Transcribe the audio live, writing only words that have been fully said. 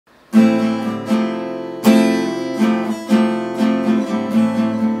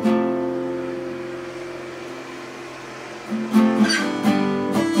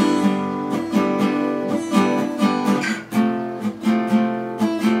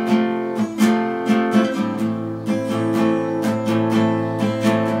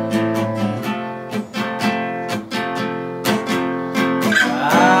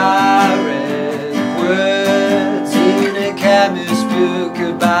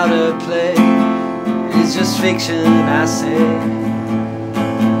out of play is just fiction, I say.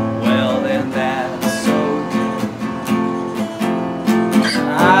 Well then that's okay.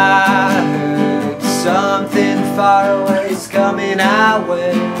 I heard something far away is coming our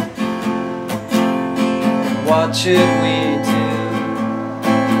way. What should we do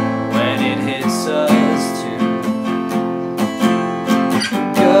when it hits us too?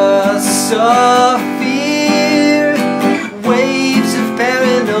 Gusts of fear, waves of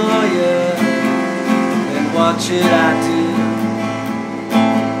paranoia. And what should I do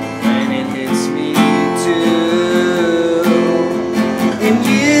when it hits me too? And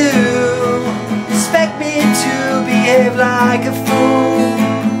you expect me to behave like a fool,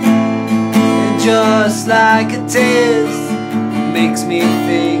 just like a test, makes me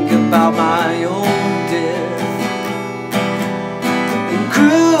think about my own death. And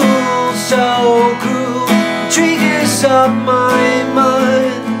cruel, so cruel, triggers up my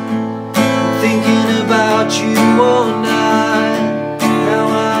mind, thinking about you all night. Now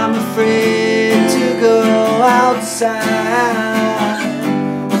I'm afraid to go outside.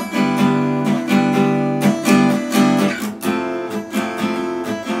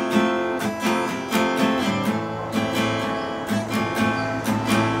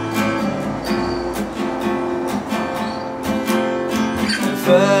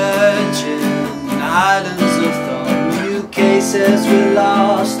 Virgin islands of thought, new cases, we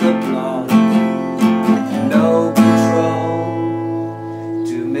lost the plot. No control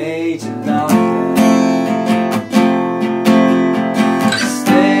to major lockdown.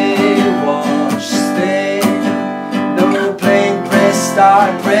 Stay, watch, stay. No plane, press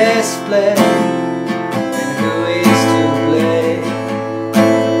start, press play. And who is to blame?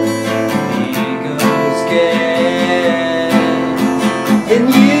 Ego's game. And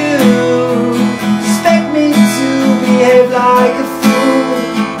you expect me to behave like a fool,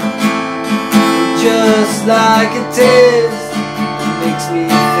 just like a test, makes me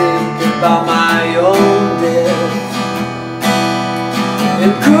think about my own death.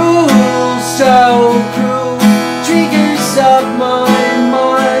 And cruel, so cruel, triggers up my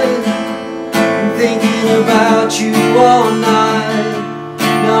mind, I'm thinking about you all night.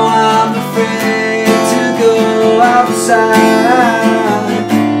 Now I'm afraid to go outside.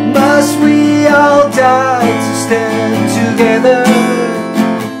 Must we all die to stand together?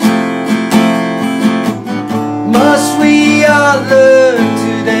 Must we all learn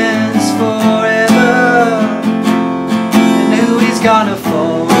to dance forever? And who is gonna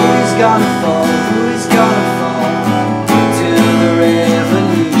fall? Who is gonna fall? Who is gonna fall into the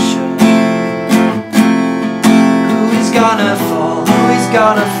revolution? Who is gonna fall? Who is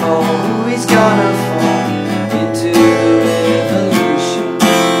gonna fall? Who is gonna fall into the revolution?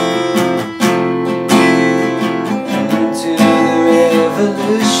 Into the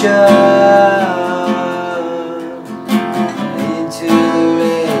revolution.